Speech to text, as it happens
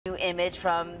image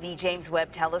from the James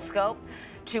Webb Telescope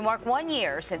to mark 1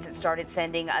 year since it started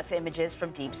sending us images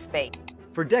from deep space.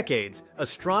 For decades,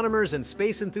 astronomers and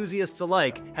space enthusiasts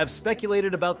alike have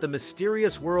speculated about the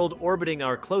mysterious world orbiting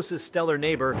our closest stellar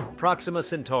neighbor, Proxima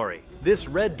Centauri. This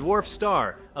red dwarf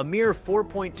star, a mere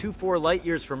 4.24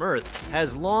 light-years from Earth,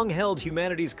 has long held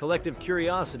humanity's collective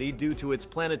curiosity due to its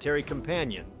planetary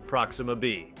companion, Proxima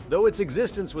B. Though its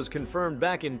existence was confirmed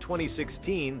back in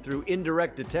 2016 through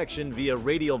indirect detection via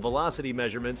radial velocity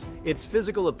measurements, its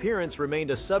physical appearance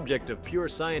remained a subject of pure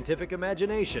scientific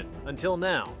imagination until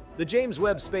now. The James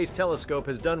Webb Space Telescope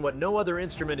has done what no other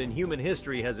instrument in human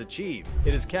history has achieved.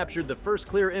 It has captured the first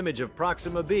clear image of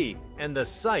Proxima B, and the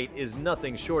sight is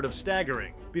nothing short of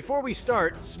staggering. Before we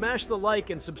start, smash the like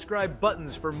and subscribe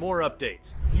buttons for more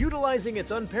updates. Utilizing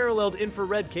its unparalleled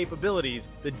infrared capabilities,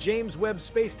 the James Webb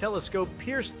Space Telescope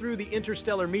pierced through the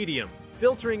interstellar medium,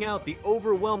 filtering out the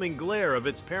overwhelming glare of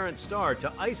its parent star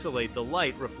to isolate the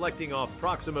light reflecting off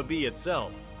Proxima B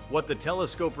itself. What the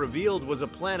telescope revealed was a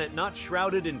planet not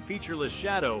shrouded in featureless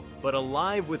shadow, but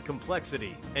alive with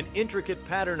complexity, an intricate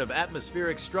pattern of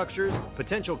atmospheric structures,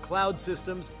 potential cloud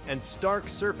systems, and stark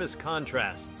surface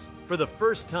contrasts. For the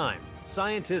first time,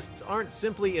 scientists aren't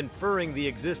simply inferring the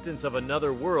existence of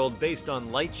another world based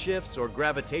on light shifts or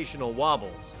gravitational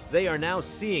wobbles. They are now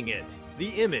seeing it.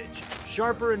 The image,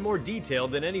 sharper and more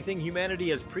detailed than anything humanity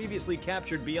has previously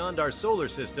captured beyond our solar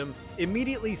system,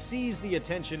 immediately seized the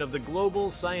attention of the global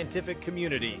scientific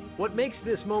community. What makes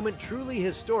this moment truly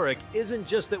historic isn't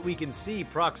just that we can see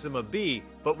Proxima B,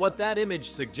 but what that image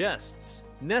suggests.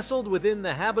 Nestled within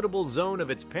the habitable zone of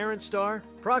its parent star,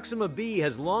 Proxima B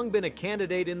has long been a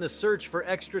candidate in the search for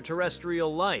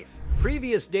extraterrestrial life.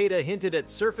 Previous data hinted at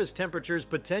surface temperatures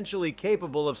potentially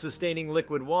capable of sustaining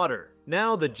liquid water.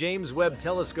 Now the James Webb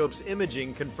Telescope's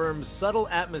imaging confirms subtle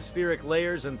atmospheric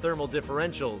layers and thermal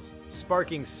differentials,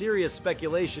 sparking serious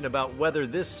speculation about whether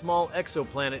this small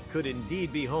exoplanet could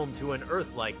indeed be home to an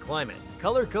Earth-like climate.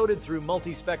 Color-coded through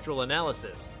multispectral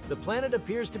analysis, the planet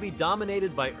appears to be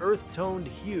dominated by earth-toned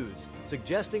hues,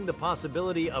 suggesting the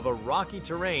possibility of a rocky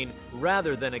terrain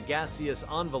rather than a gaseous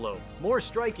envelope. More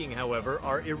striking, however,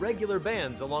 are irregular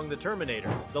bands along the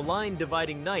terminator, the line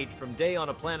dividing night from day on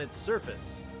a planet's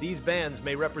surface. These bands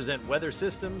may represent weather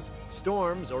systems,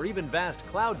 storms, or even vast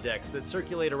cloud decks that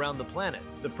circulate around the planet.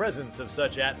 The presence of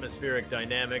such atmospheric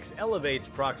dynamics elevates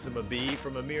Proxima B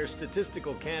from a mere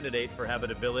statistical candidate for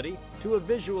habitability to a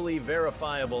visually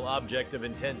verifiable object of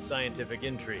intense scientific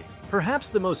intrigue. Perhaps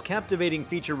the most captivating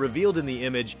feature revealed in the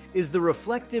image is the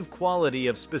reflective quality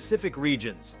of specific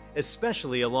regions,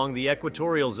 especially along the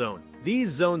equatorial zone. These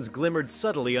zones glimmered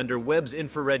subtly under Webb's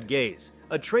infrared gaze,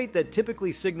 a trait that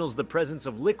typically signals the presence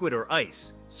of liquid or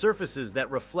ice, surfaces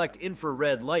that reflect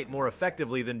infrared light more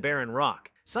effectively than barren rock.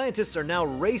 Scientists are now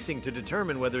racing to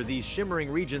determine whether these shimmering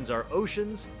regions are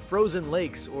oceans, frozen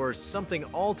lakes, or something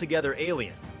altogether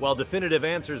alien. While definitive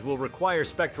answers will require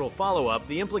spectral follow-up,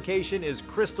 the implication is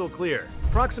crystal clear.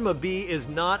 Proxima B is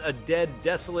not a dead,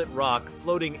 desolate rock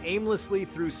floating aimlessly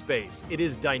through space. It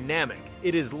is dynamic.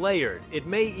 It is layered. It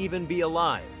may even be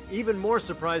alive. Even more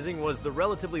surprising was the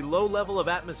relatively low level of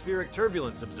atmospheric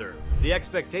turbulence observed. The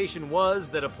expectation was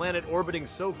that a planet orbiting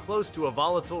so close to a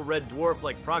volatile red dwarf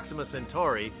like Proxima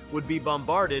Centauri would be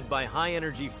bombarded by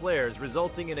high-energy flares,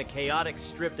 resulting in a chaotic,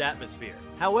 stripped atmosphere.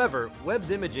 However,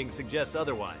 Webb's imaging suggests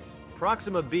otherwise.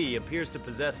 Proxima B appears to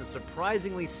possess a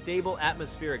surprisingly stable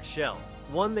atmospheric shell,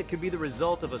 one that could be the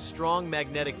result of a strong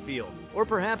magnetic field, or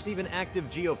perhaps even active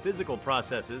geophysical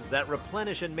processes that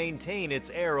replenish and maintain its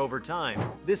air over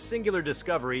time. This singular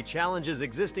discovery challenges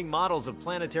existing models of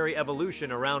planetary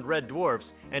evolution around red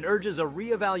dwarfs and urges a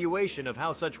re-evaluation of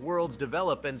how such worlds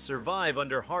develop and survive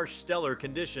under harsh stellar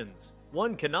conditions.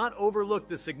 One cannot overlook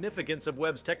the significance of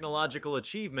Webb's technological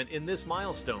achievement in this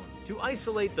milestone. To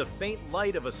isolate the faint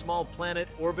light of a small planet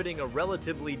orbiting a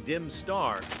relatively dim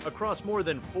star across more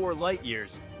than 4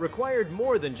 light-years required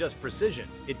more than just precision.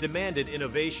 It demanded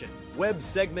innovation. Webb's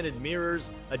segmented mirrors,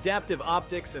 adaptive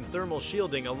optics, and thermal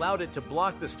shielding allowed it to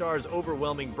block the star's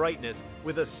overwhelming brightness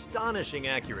with astonishing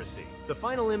accuracy. The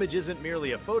final image isn't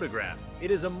merely a photograph.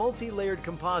 It is a multi-layered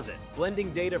composite,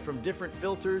 blending data from different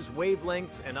filters,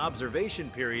 wavelengths, and observation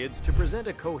periods to present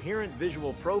a coherent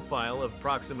visual profile of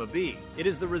Proxima B. It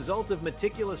is the result of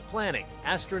meticulous planning,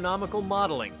 astronomical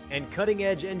modeling, and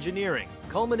cutting-edge engineering,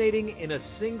 culminating in a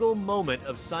single moment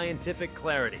of scientific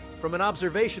clarity. From an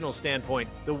observational standpoint,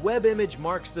 the Webb image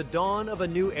marks the dawn of a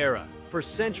new era. For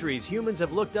centuries, humans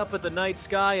have looked up at the night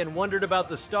sky and wondered about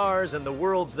the stars and the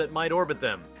worlds that might orbit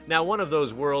them. Now, one of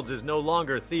those worlds is no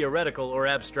longer theoretical or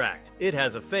abstract. It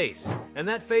has a face, and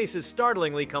that face is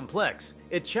startlingly complex.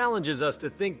 It challenges us to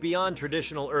think beyond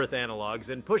traditional Earth analogs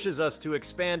and pushes us to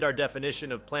expand our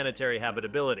definition of planetary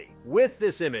habitability. With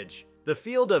this image, the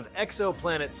field of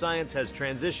exoplanet science has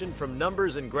transitioned from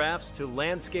numbers and graphs to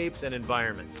landscapes and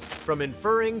environments. From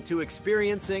inferring to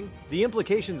experiencing, the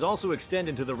implications also extend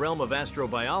into the realm of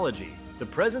astrobiology. The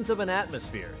presence of an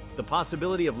atmosphere, the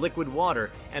possibility of liquid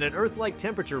water, and an Earth-like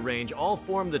temperature range all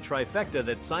form the trifecta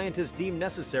that scientists deem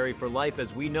necessary for life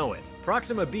as we know it.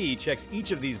 Proxima B checks each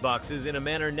of these boxes in a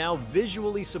manner now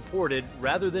visually supported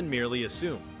rather than merely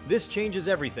assumed. This changes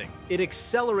everything. It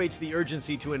accelerates the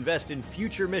urgency to invest in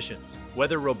future missions,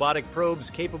 whether robotic probes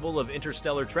capable of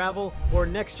interstellar travel or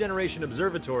next-generation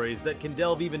observatories that can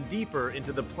delve even deeper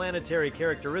into the planetary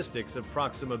characteristics of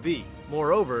Proxima B.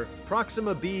 Moreover,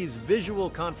 Proxima B's visual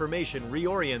confirmation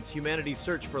reorients humanity's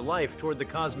search for life toward the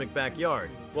cosmic backyard.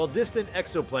 While distant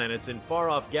exoplanets in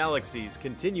far-off galaxies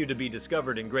continue to be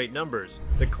discovered in great numbers,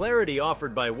 the clarity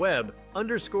offered by Webb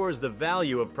underscores the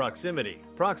value of proximity.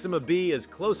 Proxima B is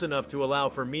close enough to allow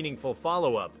for meaningful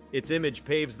follow-up. Its image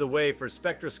paves the way for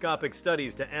spectroscopic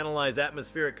studies to analyze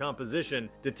atmospheric composition,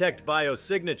 detect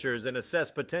biosignatures, and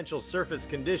assess potential surface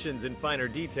conditions in finer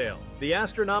detail. The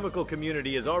astronomical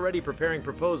community is already preparing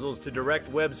proposals to direct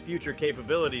Webb's future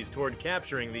capabilities toward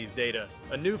capturing these data.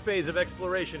 A new phase of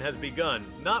exploration has begun,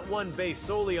 not one based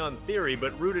solely on theory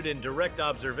but rooted in direct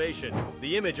observation.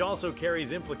 The image also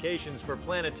carries implications for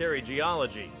planetary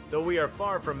geology. Though we are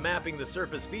far from mapping the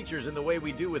surface features in the way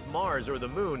we do with Mars or the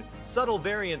Moon, subtle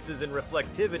variances in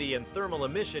reflectivity and thermal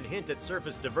emission hint at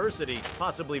surface diversity,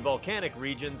 possibly volcanic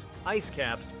regions, ice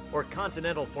caps, or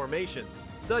continental formations.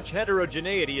 Such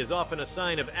heterogeneity is often a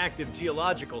sign of active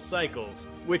geological cycles,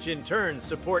 which in turn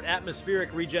support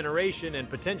atmospheric regeneration and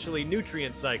potentially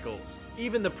nutrient cycles.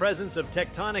 Even the presence of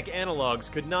tectonic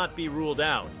analogs could not be ruled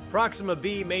out. Proxima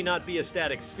B may not be a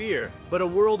static sphere, but a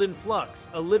world in flux,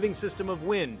 a living system of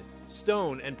wind,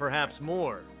 stone, and perhaps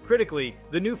more. Critically,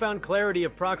 the newfound clarity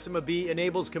of Proxima B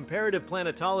enables comparative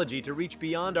planetology to reach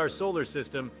beyond our solar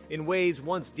system in ways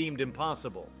once deemed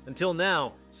impossible. Until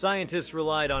now, scientists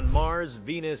relied on Mars,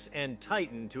 Venus, and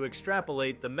Titan to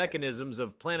extrapolate the mechanisms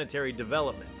of planetary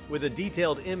development. With a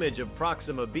detailed image of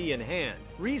Proxima B in hand,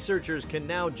 researchers can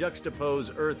now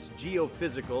juxtapose Earth's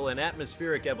geophysical and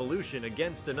atmospheric evolution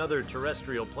against another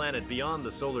terrestrial planet beyond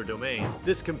the solar domain.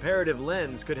 This comparative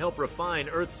lens could help refine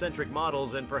Earth-centric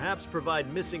models and perhaps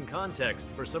provide missing context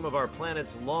for some of our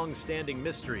planet's long-standing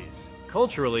mysteries.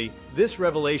 Culturally, this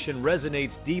revelation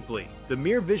resonates deeply. The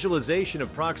mere visualization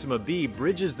of Proxima B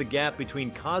bridges the gap between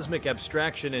cosmic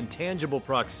abstraction and tangible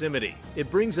proximity.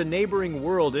 It brings a neighboring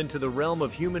world into the realm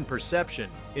of human perception,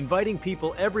 inviting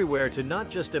people everywhere to not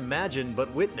just imagine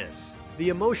but witness. The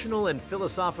emotional and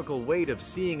philosophical weight of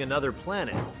seeing another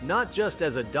planet, not just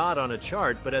as a dot on a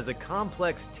chart but as a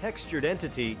complex textured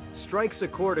entity, strikes a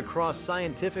chord across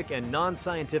scientific and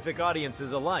non-scientific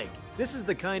audiences alike. This is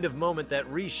the kind of moment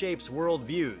that reshapes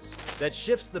worldviews, that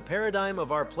shifts the paradigm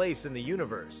of our place in the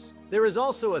universe. There is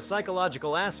also a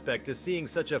psychological aspect to seeing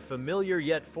such a familiar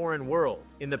yet foreign world,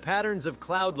 in the patterns of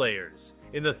cloud layers,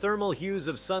 in the thermal hues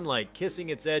of sunlight kissing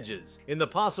its edges, in the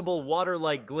possible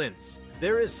water-like glints.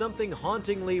 There is something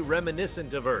hauntingly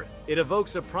reminiscent of Earth. It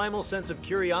evokes a primal sense of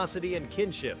curiosity and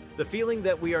kinship, the feeling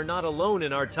that we are not alone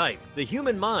in our type. The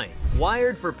human mind,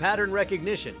 wired for pattern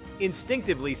recognition,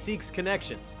 instinctively seeks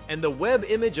connections, and the Webb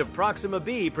image of Proxima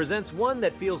B presents one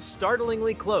that feels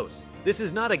startlingly close. This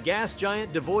is not a gas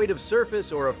giant devoid of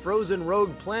surface or a frozen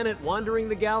rogue planet wandering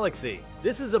the galaxy.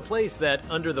 This is a place that,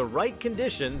 under the right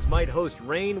conditions, might host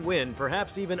rain, wind,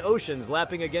 perhaps even oceans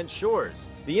lapping against shores.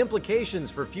 The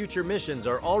implications for future missions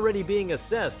are already being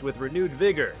assessed with renewed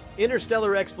vigor.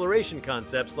 Interstellar exploration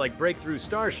concepts like Breakthrough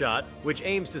Starshot, which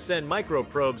aims to send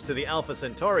microprobes to the Alpha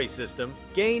Centauri system,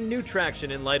 gain new traction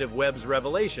in light of Webb's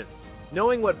revelations.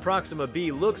 Knowing what Proxima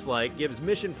B looks like gives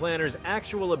mission planners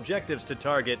actual objectives to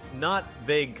target, not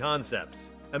vague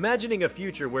concepts. Imagining a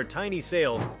future where tiny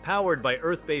sails, powered by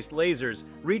Earth-based lasers,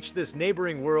 reach this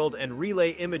neighboring world and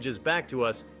relay images back to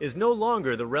us is no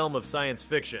longer the realm of science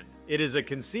fiction. It is a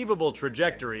conceivable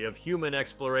trajectory of human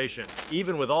exploration.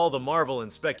 Even with all the marvel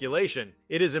and speculation,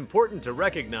 it is important to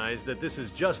recognize that this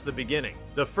is just the beginning.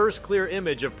 The first clear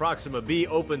image of Proxima B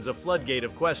opens a floodgate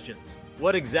of questions.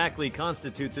 What exactly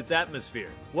constitutes its atmosphere?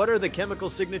 What are the chemical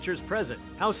signatures present?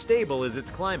 How stable is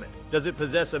its climate? Does it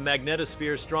possess a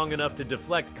magnetosphere strong enough to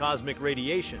deflect cosmic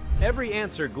radiation? Every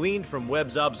answer gleaned from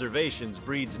Webb's observations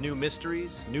breeds new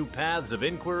mysteries, new paths of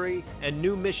inquiry, and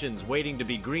new missions waiting to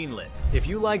be greenlit. If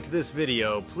you liked this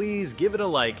video, please give it a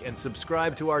like and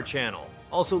subscribe to our channel.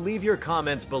 Also, leave your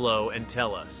comments below and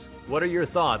tell us. What are your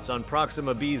thoughts on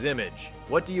Proxima B's image?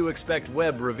 What do you expect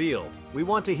Webb revealed? We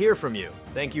want to hear from you.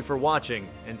 Thank you for watching,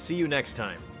 and see you next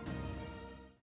time.